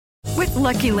With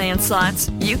Lucky Land Slots,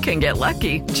 you can get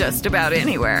lucky just about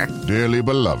anywhere. Dearly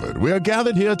beloved, we are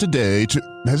gathered here today to...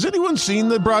 Has anyone seen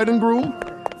the bride and groom?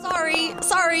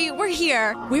 Sorry, we're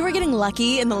here. We were getting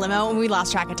lucky in the limo and we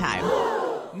lost track of time.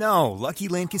 No, Lucky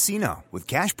Land Casino, with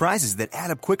cash prizes that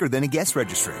add up quicker than a guest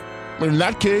registry. In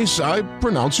that case, I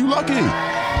pronounce you lucky.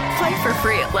 Play for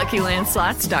free at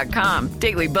LuckyLandSlots.com.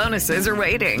 Daily bonuses are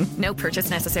waiting. No purchase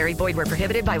necessary. Void where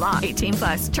prohibited by law.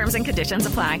 18+. Terms and conditions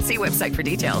apply. See website for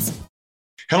details.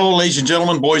 Hello, ladies and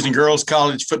gentlemen, boys and girls,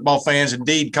 college football fans,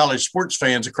 indeed college sports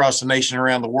fans across the nation and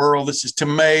around the world. This is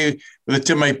Tim May with the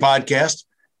Tim May Podcast.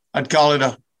 I'd call it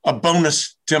a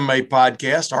bonus Tim May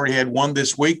Podcast. Already had one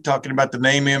this week talking about the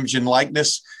name, image, and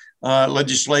likeness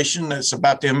legislation that's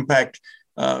about to impact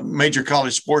major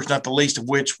college sports, not the least of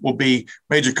which will be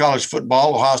major college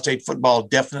football. Ohio State football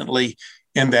definitely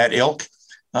in that ilk.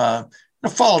 I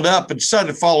followed up and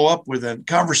decided to follow up with a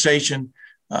conversation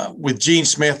with Gene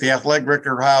Smith, the athletic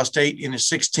director of Ohio State, in his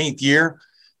 16th year.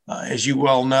 As you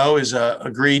well know, is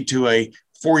agreed to a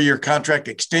 4-year contract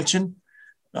extension.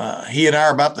 He and I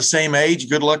are about the same age.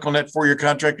 Good luck on that 4-year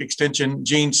contract extension,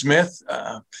 Gene Smith.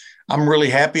 I'm really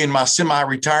happy in my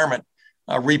semi-retirement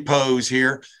repose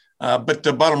here. But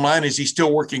the bottom line is he's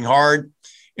still working hard.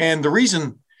 And the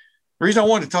reason I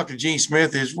wanted to talk to Gene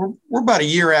Smith is we're about a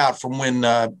year out from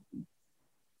when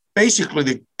basically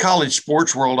the college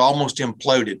sports world almost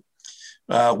imploded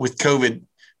with COVID,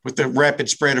 with the rapid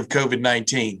spread of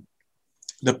COVID-19,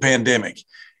 the pandemic.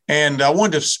 And I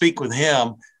wanted to speak with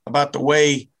him about the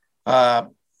way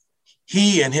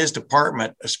he and his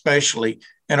department, especially,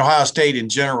 and Ohio State in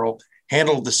general,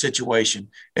 handled the situation.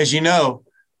 As you know,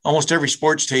 almost every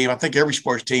sports team, I think every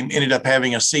sports team ended up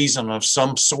having a season of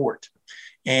some sort.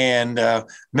 And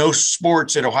no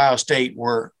sports at Ohio State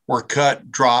were cut,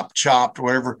 dropped, chopped,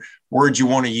 whatever word you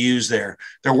want to use there.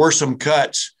 There were some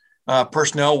cuts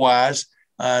personnel-wise,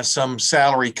 some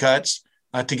salary cuts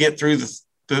to get through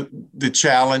the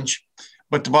challenge.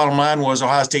 But the bottom line was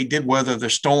Ohio State did weather the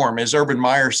storm. As Urban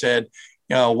Meyer said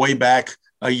way back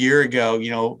a year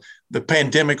ago, the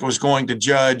pandemic was going to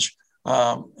judge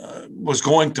was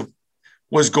going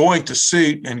to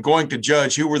suit and going to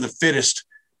judge who were the fittest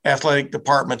athletic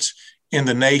departments in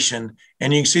the nation.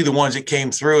 And you can see the ones that came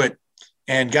through it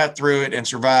and got through it and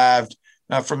survived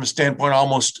from the standpoint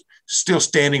almost still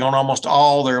standing on almost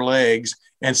all their legs,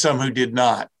 and some who did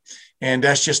not. And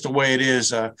that's just the way it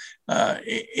is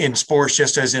in sports,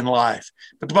 just as in life.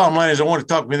 But the bottom line is I want to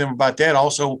talk with him about that.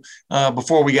 Also,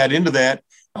 before we got into that,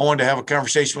 I wanted to have a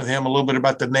conversation with him a little bit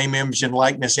about the name, image, and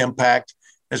likeness impact,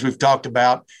 as we've talked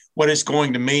about, what it's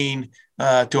going to mean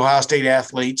to Ohio State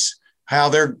athletes, how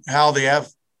the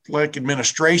athletic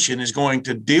administration is going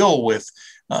to deal with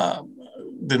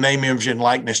the name, image, and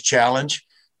likeness challenge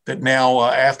that now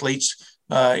athletes,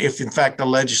 if in fact the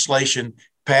legislation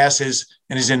passes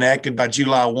and is enacted by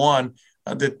July 1,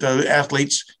 that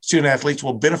the student athletes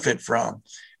will benefit from.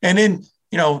 And then,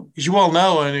 as you all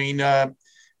know, I mean,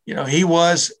 he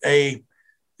was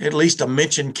at least a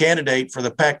mentioned candidate for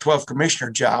the Pac-12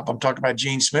 commissioner job. I'm talking about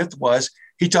Gene Smith was.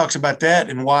 He talks about that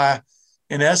and why,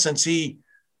 in essence, he,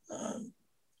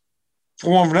 for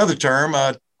want of another term,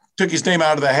 took his name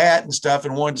out of the hat and stuff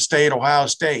and wanted to stay at Ohio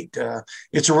State.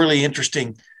 It's a really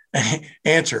interesting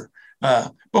answer.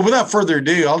 But without further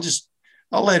ado,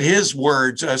 I'll let his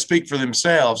words speak for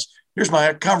themselves. Here's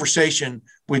my conversation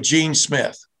with Gene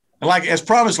Smith. And like as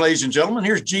promised, ladies and gentlemen,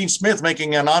 here's Gene Smith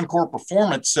making an encore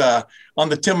performance on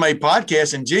the Tim May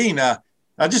Podcast. And Gene,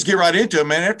 I'll just get right into it,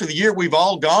 man. After the year we've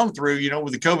all gone through,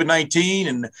 with the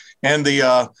COVID-19 and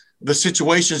the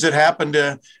situations that happened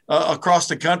across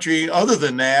the country. Other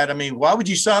than that, I mean, why would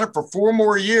you sign up for 4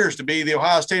 more years to be the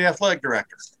Ohio State athletic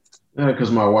director?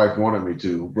 Because my wife wanted me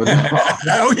to. But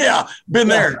oh yeah, been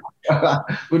there. But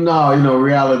no,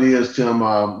 reality is, Tim.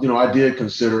 I did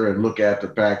consider and look at the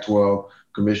Pac-12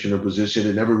 commissioner position.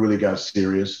 It never really got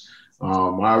serious.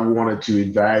 I wanted to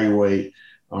evaluate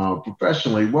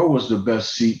professionally what was the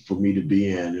best seat for me to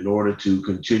be in order to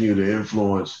continue to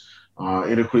influence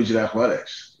intercollegiate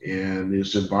athletics and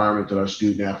this environment that our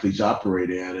student athletes operate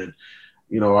in. And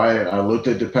I looked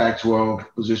at the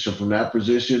Pac-12 position from that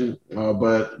position,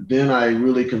 but then I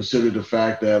really considered the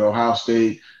fact that Ohio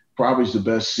State probably is the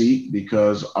best seat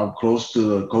because I'm close to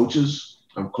the coaches,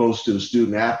 I'm close to the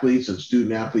student athletes, and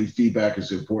student athlete feedback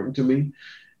is important to me.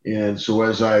 And so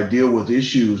as I deal with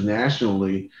issues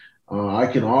nationally, I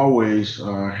can always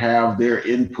have their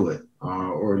input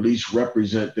or at least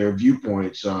represent their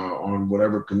viewpoints on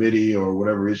whatever committee or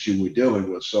whatever issue we're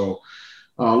dealing with. So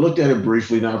looked at it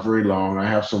briefly, not very long. I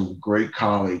have some great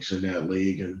colleagues in that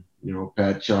league, and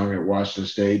Pat Chung at Washington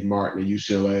State, Martin at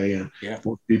UCLA. And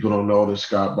most people don't know that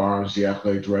Scott Barnes, the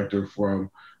athletic director from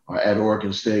at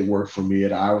Oregon State, worked for me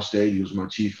at Iowa State. He was my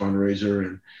chief fundraiser.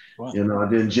 And,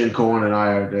 then Jen Cohen and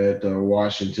I at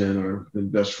Washington are been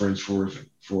best friends for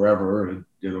forever. And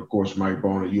then, of course, Mike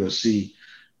Bone at USC.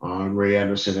 And Ray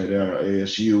Anderson at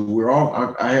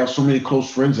ASU. I have so many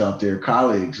close friends out there,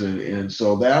 colleagues, and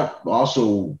so that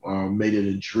also made it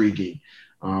intriguing.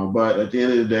 But at the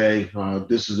end of the day,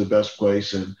 this is the best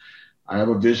place, and I have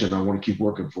a vision. I want to keep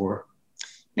working for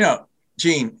it.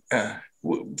 Gene,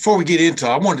 before we get into it,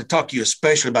 I wanted to talk to you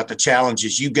especially about the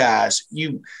challenges you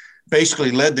basically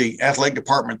led the athletic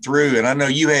department through, and I know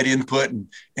you had input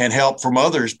and help from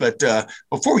others. But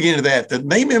before we get into that, the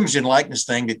name, image, and likeness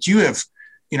thing that you have,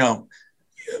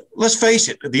 let's face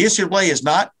it, the NCAA has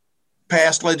not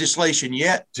passed legislation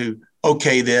yet to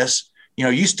okay this.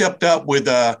 You stepped up with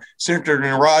Senator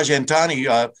Niraj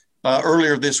Antani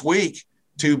earlier this week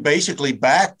to basically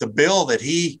back the bill that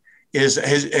he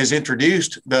has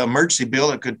introduced, the emergency bill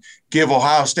that could give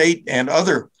Ohio State and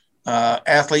other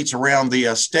athletes around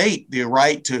the state the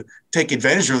right to take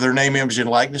advantage of their name, image, and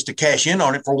likeness, to cash in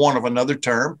on it, for want of another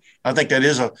term. I think that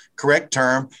is a correct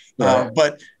term. Right.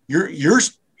 But you're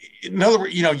in other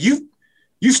words,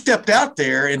 you stepped out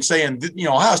there and saying,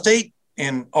 Ohio State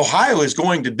and Ohio is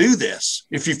going to do this,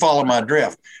 if you follow my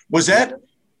drift. Was that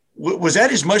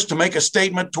as much to make a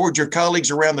statement towards your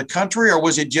colleagues around the country, or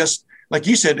was it just, like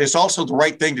you said, it's also the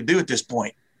right thing to do at this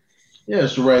point? Yeah,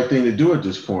 it's the right thing to do at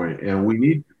this point. And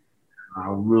I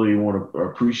really want to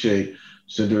appreciate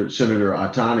Senator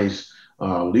Antani's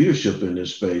leadership in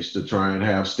this space to try and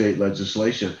have state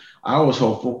legislation. I was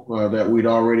hopeful that we'd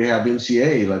already have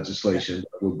NCAA legislation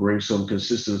that would bring some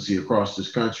consistency across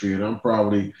this country. And I'm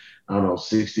probably,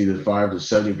 65 to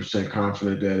 70%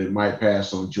 confident that it might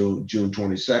pass on June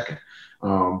 22nd,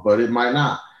 but it might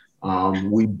not.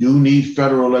 We do need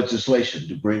federal legislation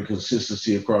to bring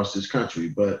consistency across this country.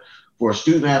 But for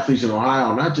student athletes in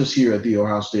Ohio, not just here at The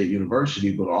Ohio State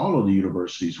University, but all of the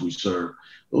universities we serve,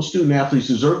 those student athletes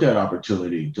deserve that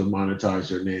opportunity to monetize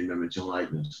their name, image, and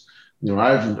likeness. In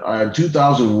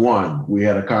 2001, we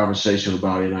had a conversation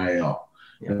about NIL.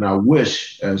 And I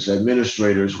wish, as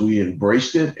administrators, we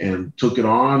embraced it and took it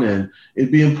on, and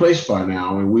it'd be in place by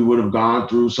now. And we would have gone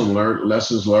through some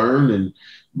lessons learned and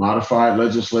modified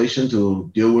legislation to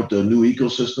deal with the new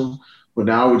ecosystem. But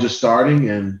now we're just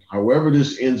starting, and however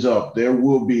this ends up, there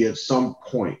will be at some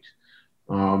point,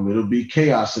 it'll be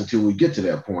chaos until we get to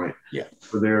that point. Yeah.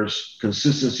 Where there's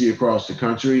consistency across the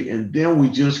country, and then we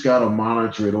just got to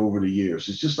monitor it over the years.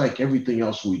 It's just like everything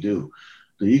else we do.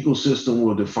 The ecosystem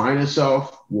will define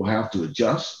itself. We'll have to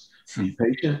adjust, be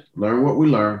patient, learn what we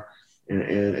learn,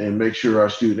 and make sure our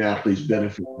student athletes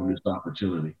benefit from this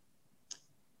opportunity.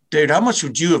 Dude, how much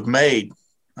would you have made?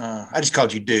 I just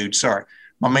called you dude. Sorry.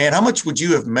 My man, how much would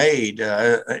you have made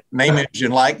name, image,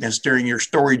 and likeness during your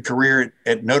storied career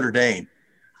at Notre Dame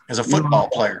as a football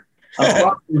player?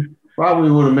 I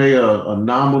probably would have made a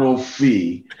nominal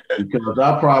fee, because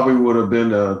I probably would have been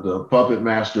the puppet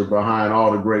master behind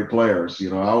all the great players.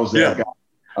 I was that guy.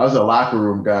 I was a locker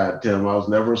room guy, Tim. I was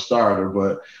never a starter,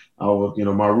 but I was,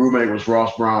 my roommate was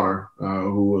Ross Browner,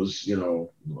 who was,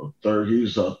 third. He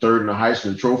was third in the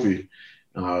Heisman Trophy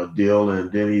deal,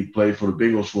 and then he played for the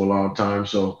Bengals for a long time.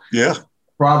 So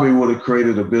probably would have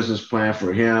created a business plan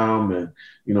for him, and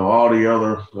all the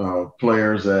other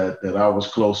players that I was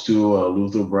close to,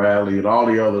 Luther Bradley and all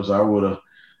the others. I would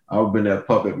have been that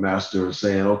puppet master,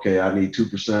 saying, okay, I need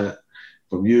 2%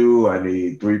 from you, I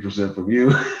need 3% from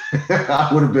you. I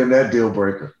would have been that deal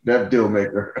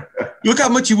maker. Look how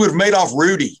much you would have made off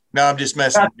Rudy. No, I'm just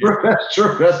messing with you. That's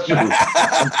true.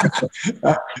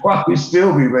 I'd probably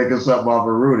still be making something off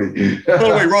of Rudy. By the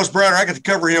way, Ross Browner, I got to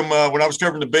cover him when I was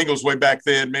covering the Bengals way back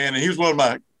then, man. And he was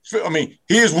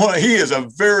he is a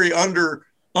very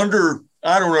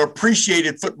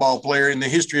appreciated football player in the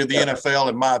history of the NFL,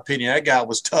 in my opinion. That guy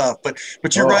was tough,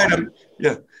 but you're right.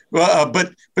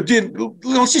 But then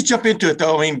let's just jump into it,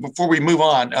 though. Before we move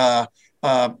on,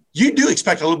 you do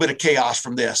expect a little bit of chaos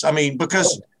from this.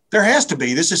 Because there has to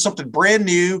be. This is something brand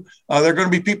new. There are going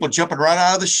to be people jumping right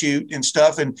out of the chute and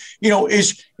stuff. And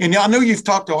I know you've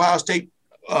talked to Ohio State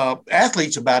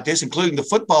athletes about this, including the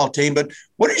football team. But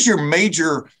what is your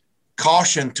major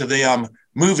caution to them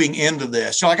moving into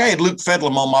this? I had Luke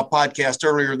Fedlam on my podcast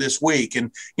earlier this week,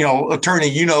 and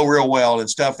attorney real well and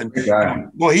stuff. And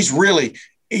he's really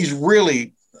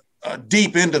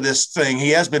deep into this thing. He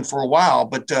has been for a while,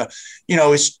 but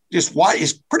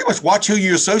it's pretty much watch who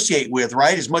you associate with,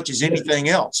 right? As much as anything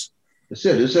else. That's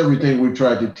it. It's everything we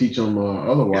tried to teach them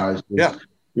otherwise. Yeah.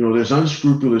 there's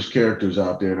unscrupulous characters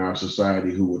out there in our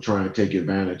society who will try and take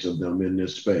advantage of them in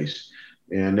this space.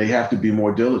 And they have to be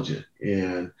more diligent.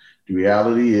 And the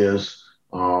reality is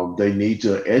they need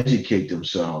to educate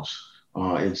themselves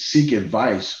and seek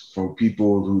advice from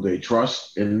people who they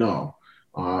trust and know,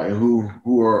 and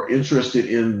who are interested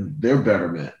in their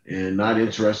betterment and not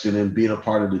interested in being a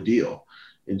part of the deal.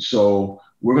 And so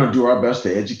we're going to do our best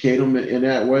to educate them in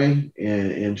that way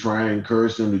and try and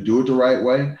encourage them to do it the right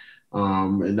way,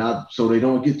 and not so they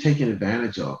don't get taken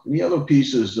advantage of. And the other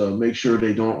piece is make sure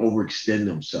they don't overextend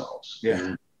themselves. Yeah.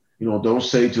 And, don't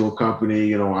say to a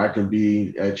company, I can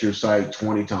be at your site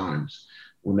 20 times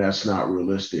when that's not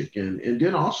realistic. And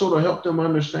then also to help them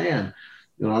understand,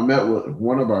 I met with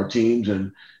one of our teams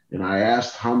and I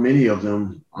asked how many of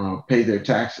them pay their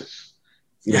taxes.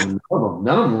 None of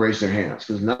them raise their hands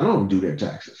because none of them do their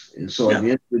taxes. And so at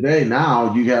the end of the day,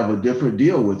 now you have a different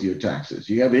deal with your taxes.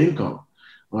 You have income.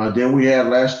 Then we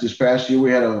had this past year, we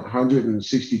had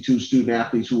 162 student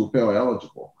athletes who were Pell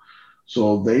eligible.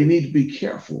 So they need to be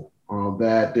careful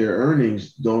that their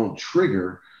earnings don't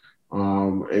trigger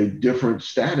a different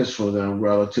status for them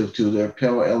relative to their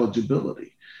Pell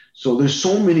eligibility. So there's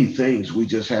so many things we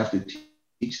just have to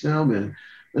teach them. And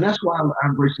that's why I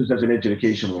embrace this as an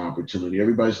educational opportunity.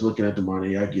 Everybody's looking at the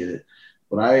money. I get it.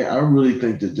 But I really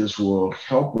think that this will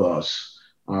help us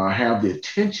have the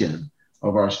attention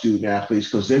of our student athletes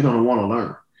because they're going to want to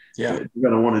learn. Yeah. They're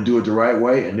going to want to do it the right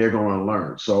way and they're going to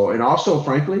learn. So, and also,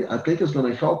 frankly, I think it's going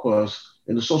to help us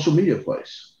in the social media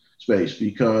space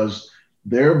because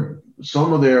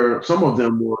some of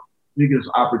them more biggest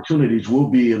opportunities will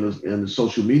be in the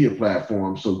social media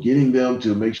platform. So getting them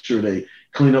to make sure they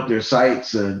clean up their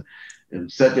sites and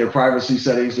set their privacy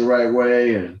settings the right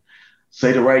way and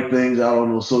say the right things out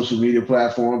on those social media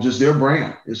platforms. It's their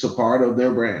brand. It's a part of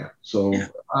their brand. So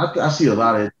I see a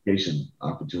lot of education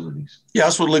opportunities. Yeah,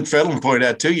 that's what Luke Fedlin pointed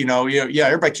out too.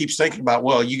 Everybody keeps thinking about,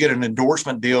 well, you get an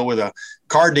endorsement deal with a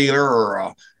car dealer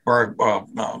or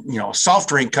a soft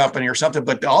drink company or something.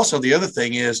 But also the other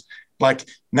thing is like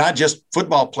not just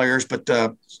football players, but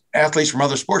athletes from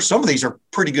other sports. Some of these are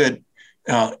pretty good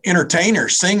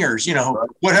entertainers, singers,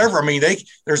 whatever. I mean,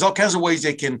 there's all kinds of ways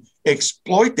they can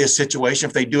exploit this situation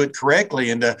if they do it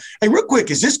correctly. And hey, real quick,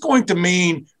 is this going to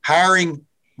mean hiring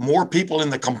more people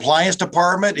in the compliance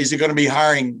department? Is it going to be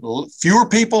hiring fewer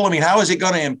people? I mean, how is it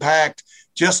going to impact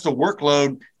just the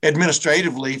workload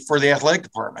administratively for the athletic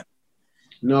department?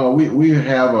 No, we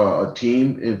have a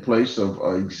team in place of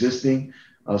existing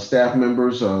staff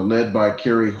members led by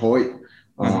Carrie Hoyt,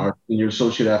 our senior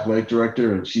associate athletic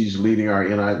director, and she's leading our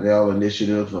NIL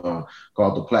initiative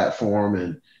called The Platform.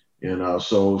 And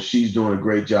so she's doing a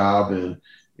great job. And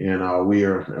we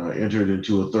are entered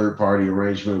into a third-party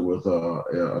arrangement with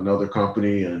another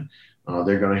company, and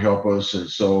they're going to help us. And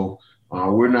so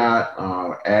we're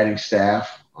not adding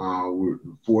staff.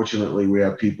 Fortunately, we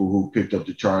have people who picked up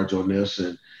the charge on this.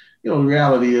 And, the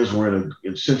reality is we're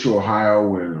in Central Ohio.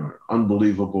 We're in an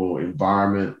unbelievable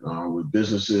environment with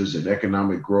businesses and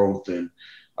economic growth. And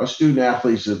our student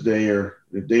athletes, if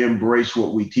they embrace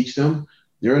what we teach them,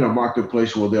 they're in a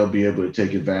marketplace where they'll be able to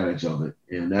take advantage of it.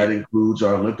 And that includes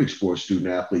our Olympic sports student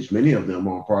athletes, many of them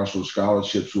on partial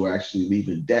scholarships who actually leave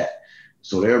in debt.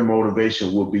 So their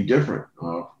motivation will be different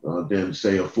than,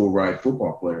 say, a full ride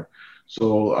football player.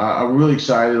 So I'm really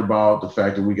excited about the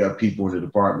fact that we got people in the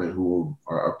department who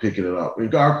are picking it up.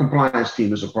 And our compliance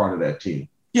team is a part of that team.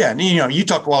 Yeah, and you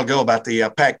talked a while ago about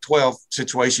the Pac-12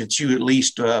 situation that you at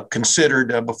least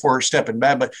considered before stepping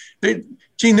back. But,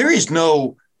 Gene, there is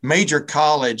no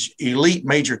elite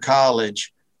major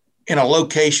college in a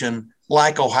location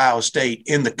like Ohio State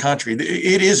in the country.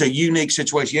 It is a unique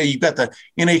situation. Yeah, you've got the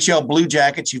NHL Blue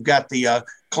Jackets. You've got the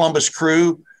Columbus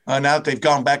Crew. Now that they've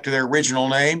gone back to their original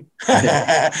name.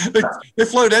 They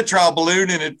flew that trial balloon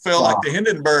and it felt like the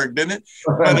Hindenburg, didn't it?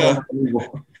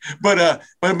 But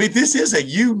I mean, this is a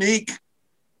unique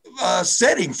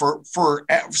setting for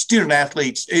student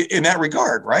athletes in that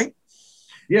regard, right?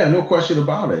 Yeah, no question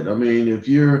about it. I mean, if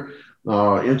you're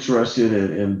interested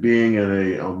in being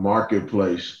in a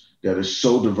marketplace that is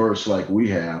so diverse like we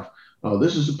have,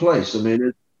 this is the place. I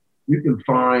mean, you can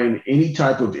find any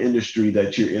type of industry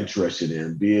that you're interested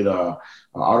in, be it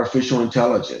artificial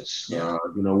intelligence,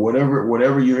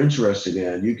 whatever you're interested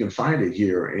in, you can find it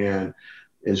here. And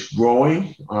it's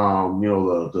growing.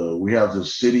 We have the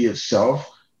city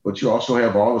itself, but you also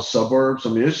have all the suburbs. I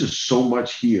mean, there's just so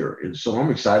much here. And so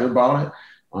I'm excited about it.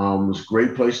 It's a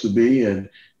great place to be. And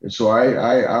so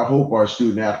I hope our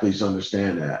student athletes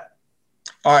understand that.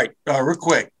 All right, real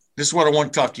quick. This is what I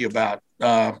want to talk to you about.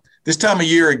 This time a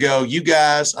year ago, you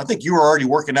guys, I think you were already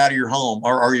working out of your home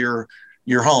or your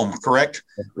you're home, correct?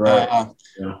 Right.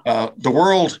 The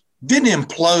world didn't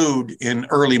implode in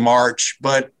early March,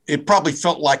 but it probably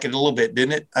felt like it a little bit,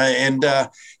 didn't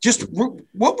it? Just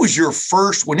what was your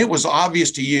first, when it was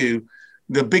obvious to you,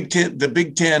 the Big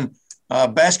Ten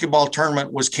basketball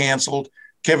tournament was canceled.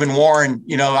 Kevin Warren,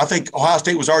 I think Ohio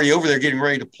State was already over there getting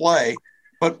ready to play.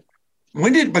 But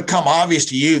when did it become obvious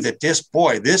to you that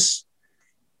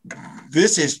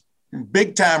this is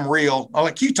big time real?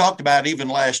 Like you talked about even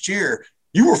last year,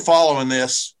 you were following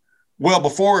this well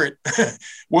before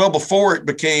it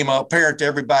became apparent to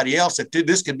everybody else that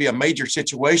this could be a major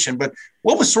situation. But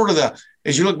what was sort of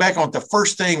as you look back on it, the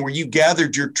first thing where you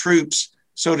gathered your troops,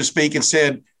 so to speak, and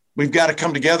said, we've got to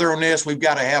come together on this. We've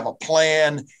got to have a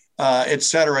plan, et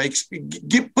cetera.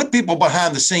 Put people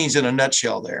behind the scenes in a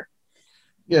nutshell there.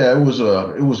 Yeah, it was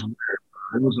a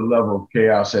level of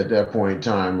chaos at that point in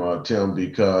time, Tim,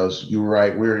 because you're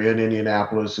right. We were in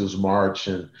Indianapolis. It was March,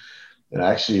 and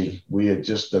actually we had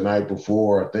just the night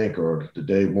before, I think, or the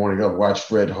day morning up, watched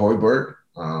Fred Hoiberg,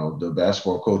 the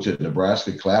basketball coach at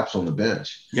Nebraska, collapse on the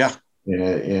bench. Yeah.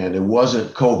 And it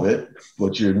wasn't COVID,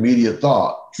 but your immediate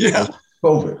thought was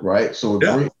COVID, right? So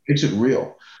it makes it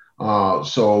real.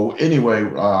 So anyway,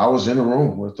 I was in a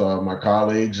room with my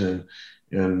colleagues and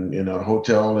in a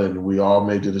hotel, and we all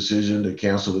made the decision to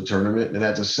cancel the tournament. And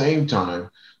at the same time,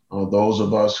 those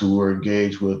of us who were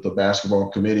engaged with the basketball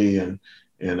committee and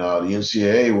the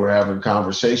NCAA were having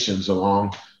conversations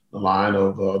along the line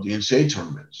of the NCAA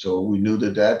tournament. So we knew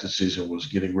that decision was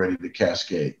getting ready to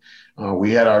cascade.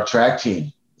 We had our track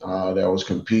team that was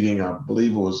competing. I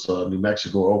believe it was New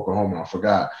Mexico or Oklahoma. I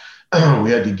forgot.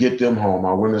 We had to get them home.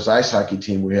 Our women's ice hockey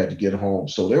team, we had to get home.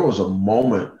 So there was a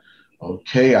moment of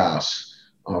chaos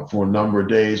for a number of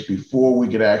days before we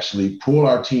could actually pull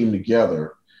our team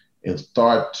together and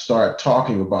start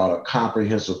talking about a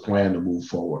comprehensive plan to move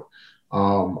forward.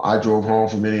 I drove home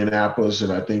from Indianapolis,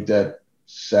 and I think that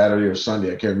Saturday or Sunday,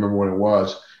 I can't remember when it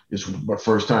was, it's the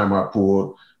first time I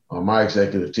pulled my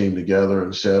executive team together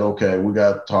and said, okay, we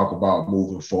got to talk about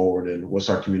moving forward and what's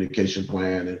our communication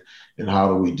plan and how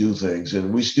do we do things.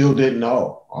 And we still didn't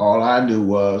know. All I knew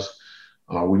was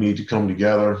we need to come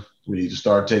together. We need to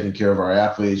start taking care of our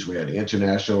athletes. We had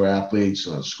international athletes.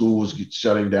 Schools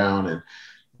shutting down, and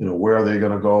where are they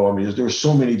going to go? I mean, there were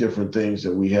so many different things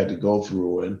that we had to go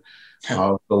through, and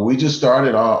so we just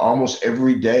started almost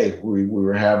every day. We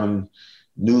were having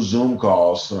new Zoom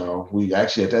calls. We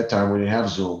actually at that time we didn't have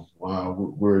Zoom. We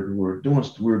were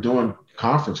doing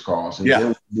conference calls, and then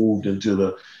we moved into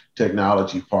the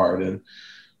technology part, and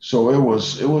so it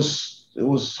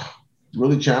was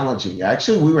really challenging.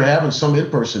 Actually, we were having some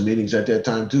in-person meetings at that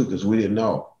time too, because we didn't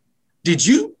know. Did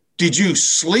you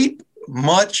sleep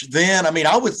much then? I mean,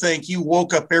 I would think you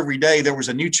woke up every day. There was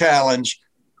a new challenge,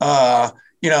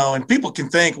 and people can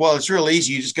think, well, it's real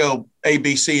easy. You just go A,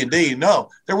 B, C, and D. No,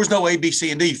 there was no A, B,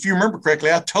 C, and D. If you remember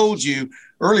correctly, I told you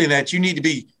early in that you need to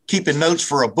be keeping notes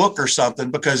for a book or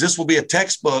something, because this will be a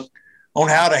textbook on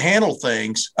how to handle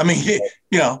things. I mean,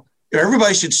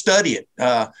 everybody should study it.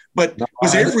 But it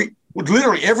was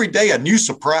literally every day a new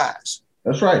surprise.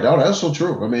 That's right. No, that's so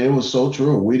true. I mean, it was so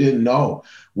true. We didn't know.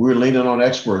 We were leaning on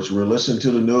experts. We were listening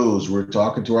to the news. We were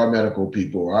talking to our medical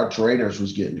people. Our trainers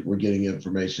were getting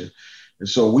information. And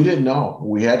so we didn't know.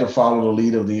 We had to follow the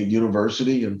lead of the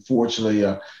university. And fortunately,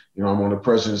 I'm on the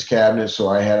president's cabinet, so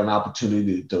I had an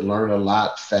opportunity to learn a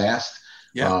lot fast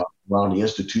around the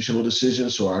institutional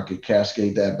decisions, so I could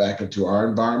cascade that back into our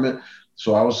environment.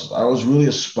 So I was really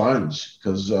a sponge,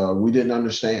 because we didn't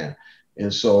understand.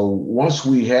 And so once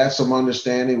we had some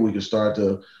understanding, we could start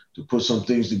to put some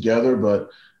things together. But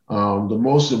the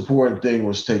most important thing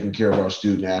was taking care of our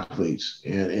student athletes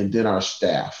and then our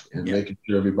staff, and making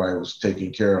sure everybody was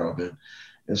taken care of.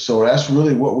 And so that's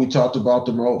really what we talked about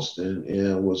the most, and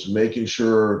it was making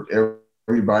sure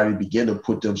everybody began to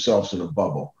put themselves in a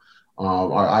bubble.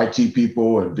 Our IT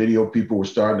people and video people were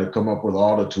starting to come up with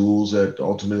all the tools that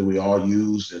ultimately we all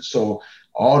used. And so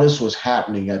all this was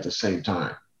happening at the same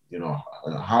time.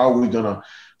 How are we going to,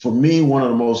 for me, one of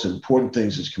the most important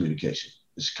things is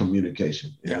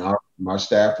communication. And my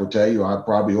staff will tell you, I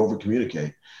probably over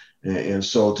communicate. And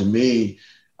so to me,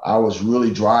 I was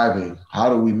really driving, how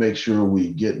do we make sure we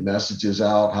get messages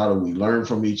out? How do we learn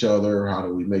from each other? How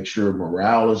do we make sure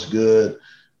morale is good?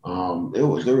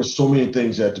 There were so many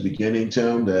things at the beginning,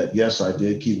 Tim, that yes, I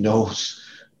did keep notes,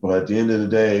 but at the end of the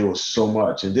day, it was so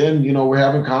much. And then, we're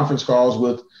having conference calls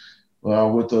with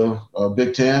the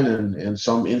Big Ten and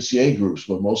some NCAA groups,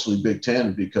 but mostly Big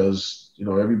Ten, because,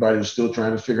 everybody was still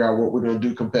trying to figure out what we're going to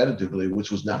do competitively, which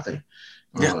was nothing.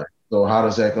 So how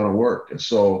does that going to work? And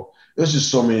so there's just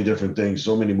so many different things,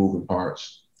 so many moving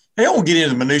parts. Hey, I won't get into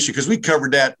the minutia because we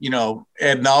covered that,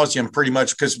 ad nauseum pretty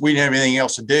much because we didn't have anything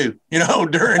else to do,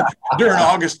 during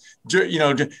August,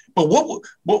 But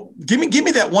what give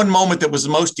me that one moment that was the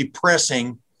most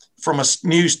depressing from a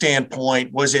news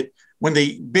standpoint. Was it when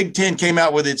the Big Ten came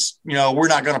out with its, we're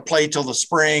not going to play till the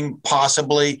spring,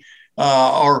 possibly,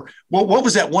 or what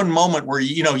was that one moment where,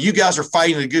 you guys are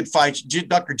fighting the good fights?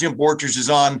 Dr. Jim Borchers is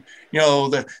on,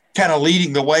 the kind of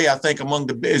leading the way, I think, among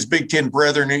his Big Ten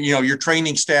brethren, your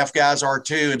training staff guys are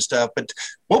too and stuff. But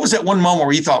what was that one moment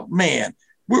where you thought, man,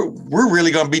 we're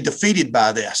really going to be defeated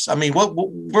by this? I mean, what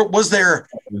was there?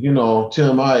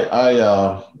 Tim,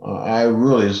 I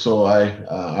really, so I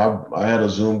had a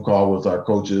Zoom call with our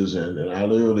coaches and I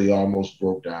literally almost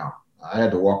broke down. I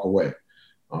had to walk away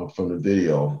from the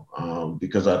video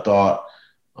because I thought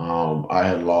I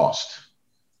had lost.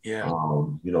 Yeah.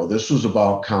 This was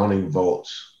about counting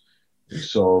votes. And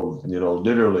so,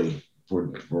 literally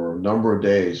for a number of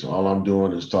days, all I'm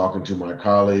doing is talking to my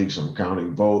colleagues. I'm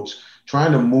counting votes,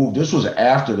 trying to move. This was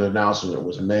after the announcement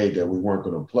was made that we weren't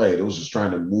going to play. It was just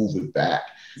trying to move it back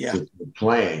to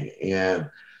playing. And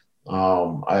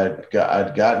I'd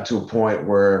gotten to a point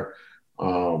where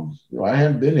I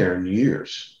hadn't been there in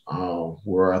years,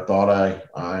 where I thought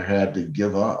I had to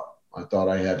give up. I thought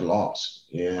I had lost.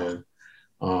 And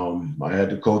I had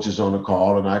the coaches on the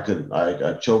call and I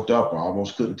choked up. I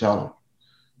almost couldn't tell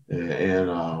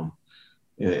them.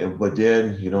 But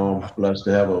then, I'm blessed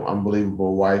to have an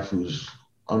unbelievable wife who's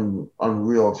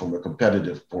unreal from a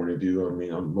competitive point of view. I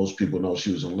mean, most people know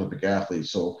she was an Olympic athlete,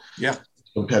 so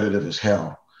competitive as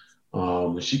hell.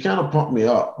 She kind of pumped me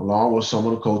up along with some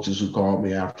of the coaches who called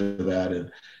me after that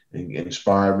and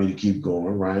inspired me to keep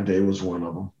going. Ryan Day was one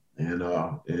of them.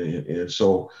 And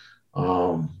so,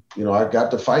 I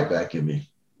got the fight back in me.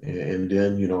 And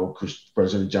then,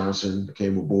 President Johnson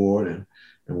came aboard and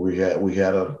we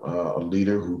had a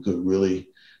leader who could really,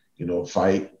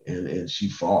 fight and she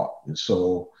fought. And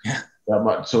so,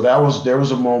 there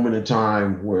was a moment in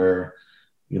time where,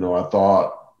 I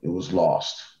thought it was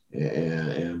lost.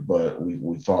 But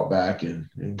we fought back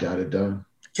and got it done.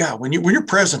 Yeah, when your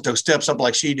president though steps up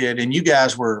like she did, and you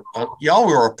guys were y'all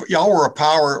were a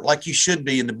power like you should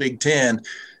be in the Big Ten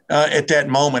at that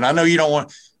moment. I know you don't want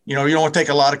to take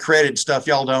a lot of credit and stuff,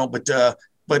 y'all don't, but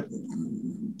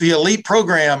the elite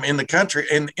program in the country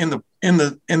in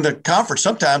the conference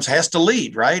sometimes has to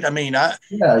lead, right? I mean, I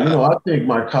think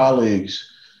my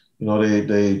colleagues,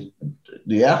 the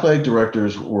athletic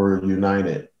directors were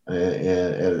united.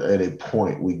 And at a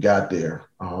point we got there.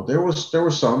 There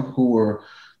were some who were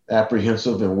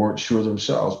apprehensive and weren't sure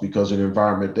themselves because of the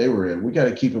environment they were in. We got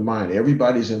to keep in mind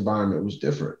everybody's environment was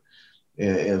different,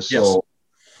 and so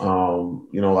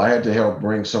I had to help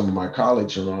bring some of my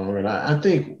colleagues along. And I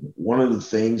think one of the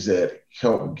things that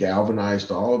helped galvanize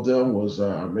all of them was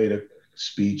I made a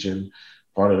speech, and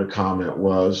part of the comment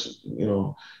was,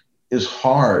 it's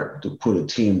hard to put a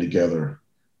team together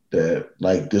that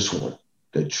like this one,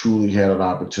 that truly had an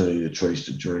opportunity to trace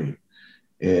the dream.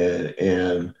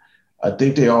 And I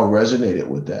think they all resonated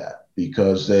with that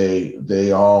because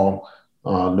they all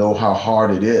know how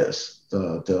hard it is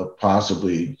to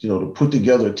possibly, to put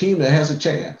together a team that has a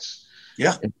chance.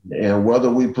 Yeah. And whether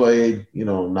we played,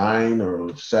 9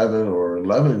 or 7 or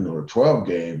 11 or 12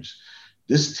 games,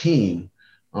 this team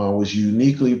was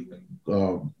uniquely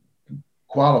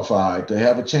qualified to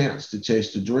have a chance to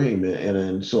chase the dream.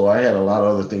 And so I had a lot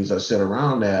of other things I said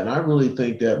around that. And I really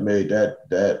think that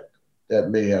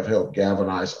may have helped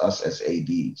galvanize us as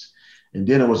ADs. And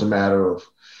then it was a matter of,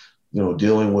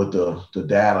 dealing with the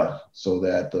data so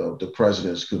that the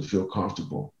presidents could feel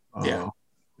comfortable. And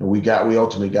we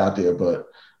ultimately got there, but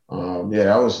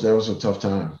that was a tough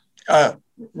time.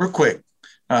 Real quick.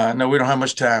 No, we don't have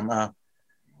much time.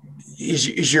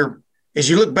 As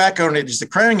you look back on it, is the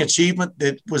crowning achievement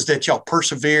that y'all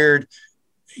persevered?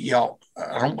 Y'all,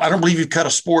 I don't believe you've cut a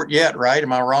sport yet, right?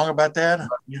 Am I wrong about that?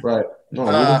 Right.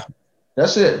 No,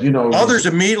 that's it. Others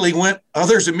immediately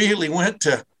went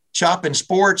to chopping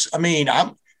sports. I mean,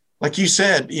 I'm like you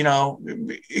said,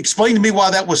 explain to me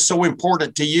why that was so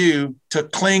important to you to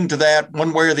cling to that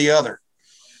one way or the other.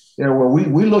 Yeah, well,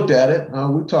 we looked at it.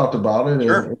 We talked about it.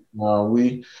 Sure.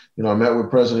 And I met with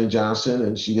President Johnson,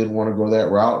 and she didn't want to go that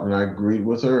route, and I agreed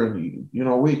with her. And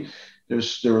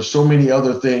there were so many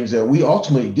other things that we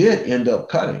ultimately did end up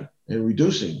cutting and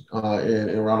reducing and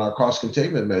around our cost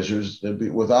containment measures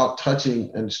without touching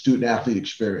a student athlete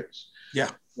experience.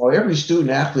 Yeah. Well, every student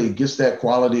athlete gets that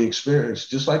quality experience,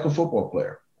 just like a football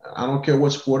player. I don't care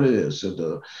what sport it is.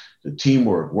 The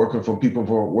teamwork, working with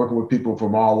people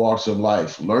from all walks of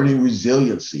life, learning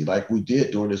resiliency like we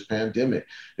did during this pandemic.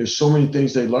 There's so many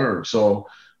things they learned. So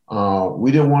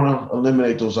we didn't want to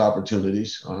eliminate those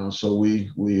opportunities. So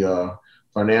we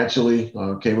financially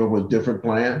came up with a different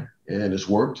plan, and it's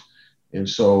worked. And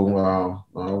so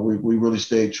we really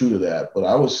stayed true to that. But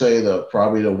I would say that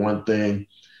probably the one thing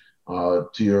to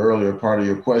your earlier part of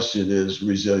your question is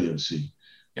resiliency.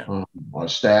 Yeah. Our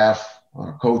staff,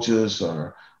 our coaches,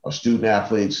 our student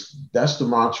athletes, that's the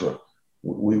mantra.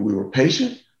 We were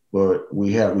patient, but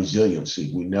we had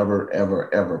resiliency. We never,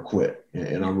 ever, ever quit.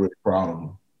 And I'm really proud of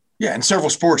them. Yeah, and several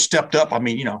sports stepped up. I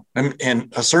mean,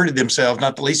 and asserted themselves,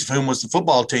 not the least of whom was the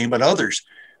football team, but others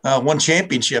won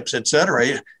championships, et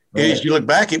cetera. Right. As you look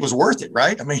back, it was worth it,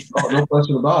 right? I mean, no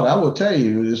question about it. I will tell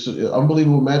you, it's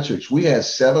unbelievable metrics. We had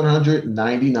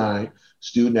 799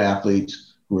 student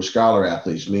athletes who were scholar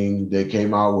athletes, meaning they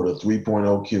came out with a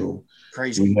 3.0 Q.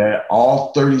 Crazy. We had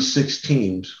all 36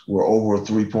 teams were over a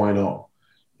 3.0.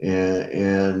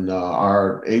 And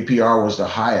our APR was the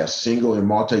highest. Single and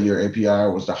multi-year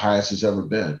APR was the highest it's ever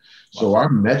been. So our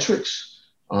metrics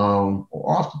are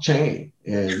off the chain.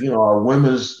 And, our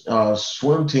women's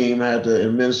swim team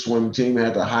and men's swim team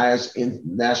had the highest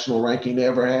national ranking they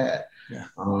ever had. Yeah.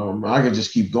 I could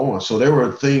just keep going. So there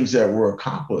were things that were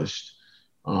accomplished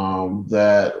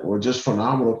that were just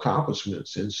phenomenal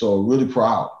accomplishments. And so really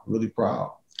proud.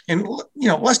 And,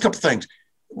 last couple of things.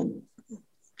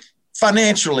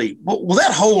 Financially, will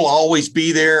that hole always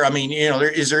be there? I mean,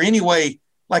 is there any way,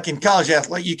 like in college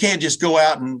athlete, you can't just go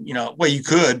out and, you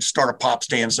could start a pop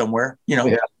stand somewhere,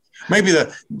 maybe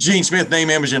the Gene Smith name,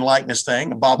 image, and likeness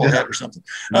thing, a bobblehead or something.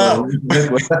 A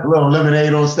little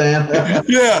lemonade on stand.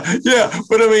 Yeah.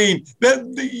 But I mean,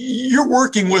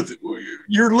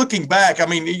 you're looking back. I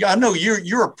mean, I know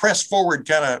you're a press forward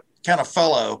kind of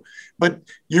fellow, but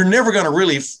you're never going to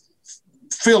really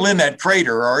fill in that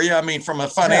crater, are you? I mean, from a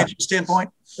financial standpoint?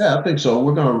 Yeah, I think so.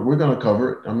 We're gonna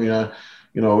cover it. I mean,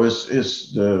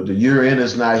 it's the year end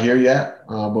is not here yet,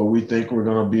 but we think we're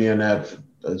gonna be in that,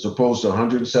 as opposed to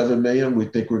 107 million. We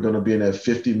think we're gonna be in that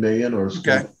 50 million or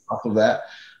off of that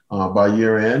by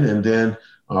year end. And then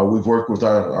we've worked with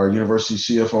our university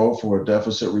CFO for a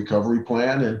deficit recovery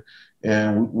plan,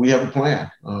 and we have a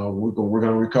plan. We're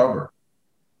gonna recover.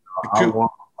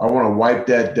 I want to wipe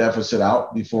that deficit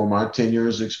out before my tenure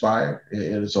is expired,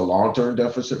 and it's a long-term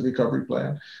deficit recovery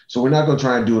plan. So we're not going to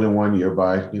try and do it in 1 year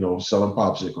by, selling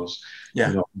popsicles. Yeah.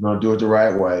 We're going to do it the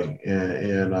right way,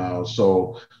 and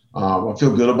so I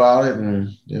feel good about it,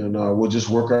 and we'll just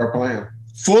work our plan.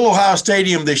 Full Ohio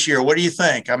Stadium this year. What do you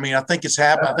think? I mean, I think it's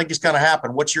happened. I think it's going to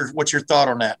happen. What's your thought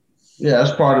on that? Yeah,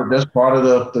 that's part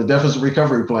of the deficit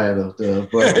recovery plan.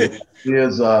 But it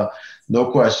is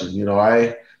no question.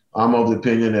 I'm of the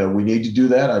opinion that we need to do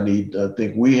that. I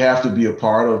think we have to be a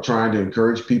part of trying to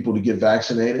encourage people to get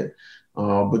vaccinated.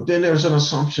 But then there's an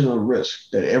assumption of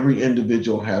risk that every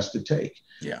individual has to take.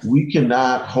 Yeah. We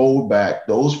cannot hold back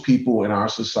those people in our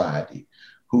society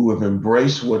who have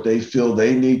embraced what they feel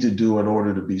they need to do in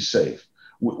order to be safe.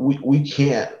 We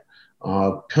can't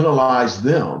penalize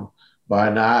them by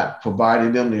not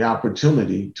providing them the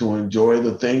opportunity to enjoy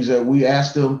the things that we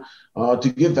ask them to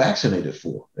get vaccinated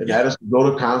for. And that is to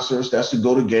go to concerts, that's to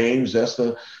go to games, that's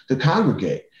to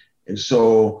congregate. And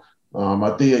so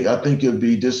I think it'd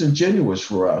be disingenuous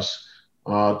for us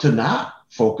to not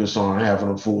focus on having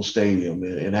a full stadium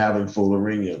and having full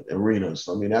arenas.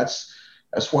 I mean, that's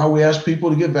why we ask people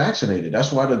to get vaccinated.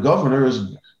 That's why the governor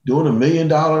is doing $1 million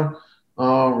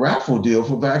raffle deal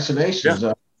for vaccinations.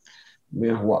 Yeah.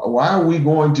 Why are we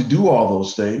going to do all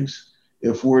those things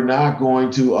if we're not going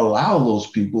to allow those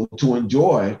people to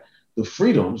enjoy the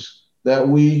freedoms that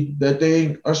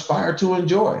they aspire to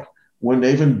enjoy when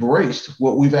they've embraced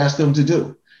what we've asked them to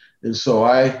do? And so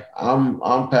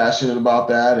I'm passionate about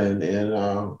that, and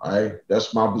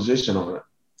that's my position on it.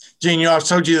 Gene, I've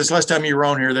told you this last time you were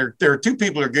on here. There are two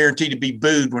people who are guaranteed to be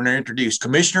booed when they're introduced: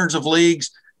 commissioners of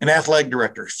leagues and athletic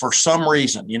directors, for some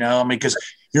reason. Because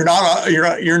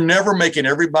you're never making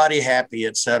everybody happy,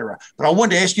 et cetera. But I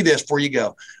wanted to ask you this before you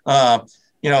go. There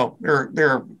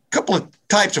are a couple of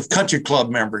types of country club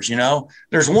members.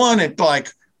 There's one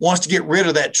that wants to get rid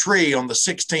of that tree on the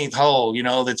 16th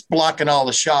hole, that's blocking all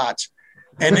the shots.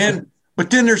 And then, but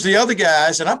then there's the other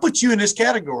guys, and I put you in this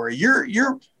category.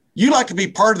 You like to be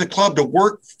part of the club to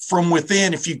work from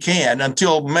within if you can,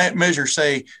 until measures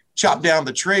say chop down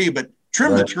the tree, but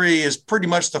trim the tree is pretty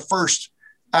much the first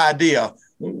idea.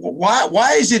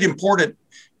 Why is it important?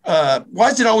 Why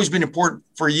has it always been important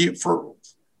for you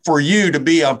to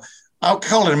be I'll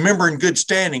call it a member in good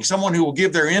standing, someone who will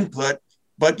give their input,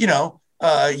 but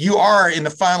you are in the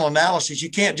final analysis. You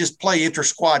can't just play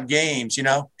inter-squad games, you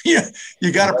know.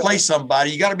 You got to play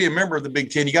somebody. You got to be a member of the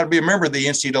Big Ten. You got to be a member of the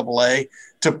NCAA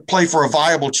to play for a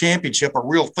viable championship, a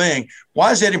real thing.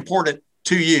 Why is that important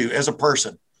to you as a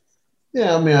person?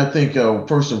 Yeah, I mean, I think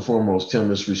first and foremost,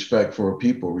 Tim, is respect for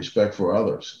people, respect for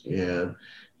others. And,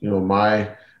 you know,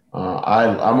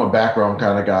 I'm a background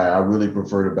kind of guy. I really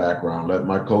prefer the background. Let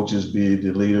my coaches be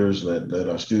the leaders, let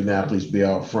our student athletes be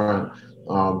out front.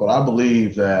 But I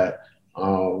believe that,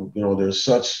 you know, there's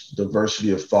such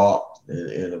diversity of thought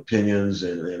and opinions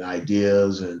and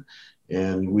ideas, and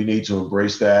we need to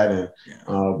embrace that. And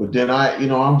but then I'm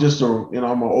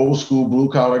an old school blue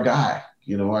collar guy.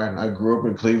 You know, I grew up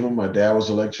in Cleveland. My dad was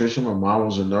an electrician. My mom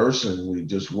was a nurse, and we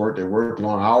just worked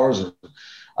long hours. And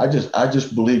I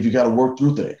just believe you got to work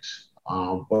through things.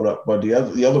 But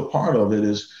the other part of it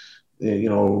is, you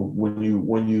know, when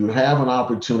you have an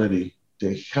opportunity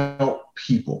to help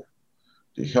people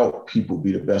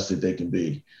be the best that they can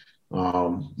be,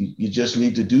 you just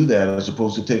need to do that as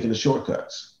opposed to taking the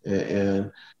shortcuts.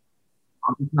 And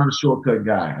I'm just not a shortcut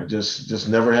guy. I just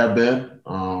never have been.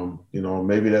 You know,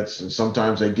 maybe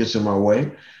sometimes that gets in my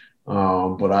way.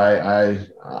 But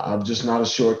I'm just not a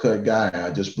shortcut guy. I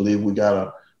just believe we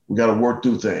gotta work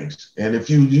through things. And if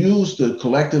you use the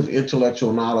collective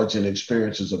intellectual knowledge and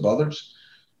experiences of others,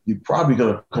 you're probably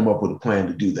gonna come up with a plan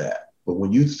to do that. But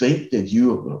when you think that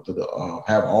you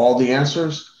have all the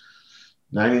answers,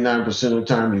 99% of the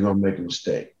time you're gonna make a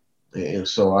mistake. And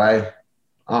so I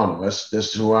don't know.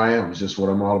 That's who I am. It's just what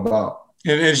I'm all about.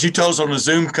 And as you told us on the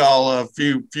Zoom call a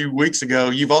few weeks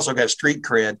ago, you've also got street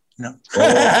cred. You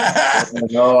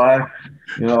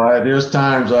know, there's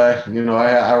times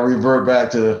I revert back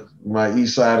to my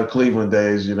east side of Cleveland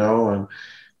days, you know, and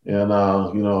you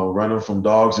know, running from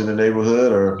dogs in the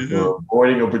neighborhood or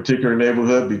avoiding a particular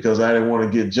neighborhood because I didn't want to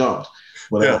get jumped.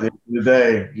 But at the end of the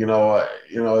day, you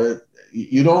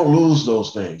don't lose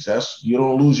those things. You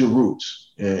don't lose your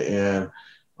roots, and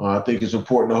I think it's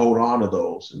important to hold on to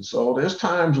those. And so there's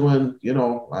times when, you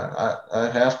know,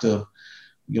 I have to,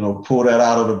 you know, pull that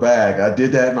out of the bag. I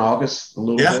did that in August a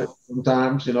little bit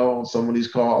sometimes, you know, on some of these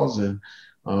calls. And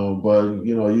but,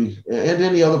 you know, and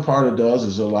then the other part it does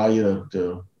is allow you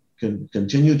to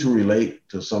continue to relate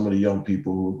to some of the young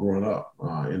people who are growing up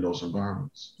in those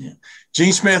environments. Yeah.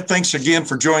 Gene Smith, thanks again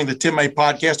for joining the Tim May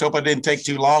podcast. I hope I didn't take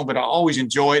too long, but I always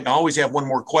enjoy it. And I always have one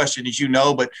more question, as you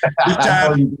know, but this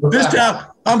time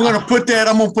I'm going to put that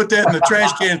in the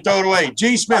trash can and throw it away.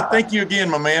 Gene Smith, thank you again,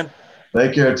 my man.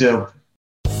 Take care, Tim.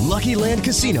 Lucky Land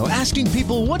Casino, asking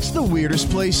people, what's the weirdest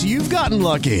place you've gotten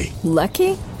lucky?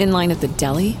 Lucky? In line at the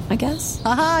deli, I guess?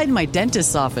 Aha, in my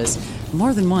dentist's office.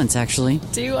 More than once, actually.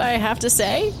 Do I have to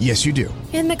say? Yes, you do.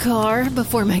 In the car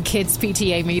before my kids'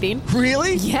 PTA meeting.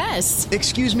 Really? Yes.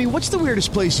 Excuse me, what's the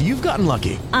weirdest place you've gotten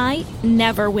lucky? I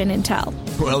never win and tell.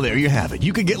 Well, there you have it.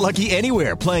 You can get lucky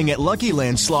anywhere, playing at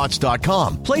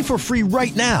LuckyLandSlots.com. Play for free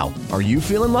right now. Are you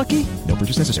feeling lucky? No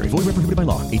purchase necessary. Void where prohibited by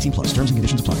law. 18+. Terms and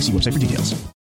conditions apply. See website for details.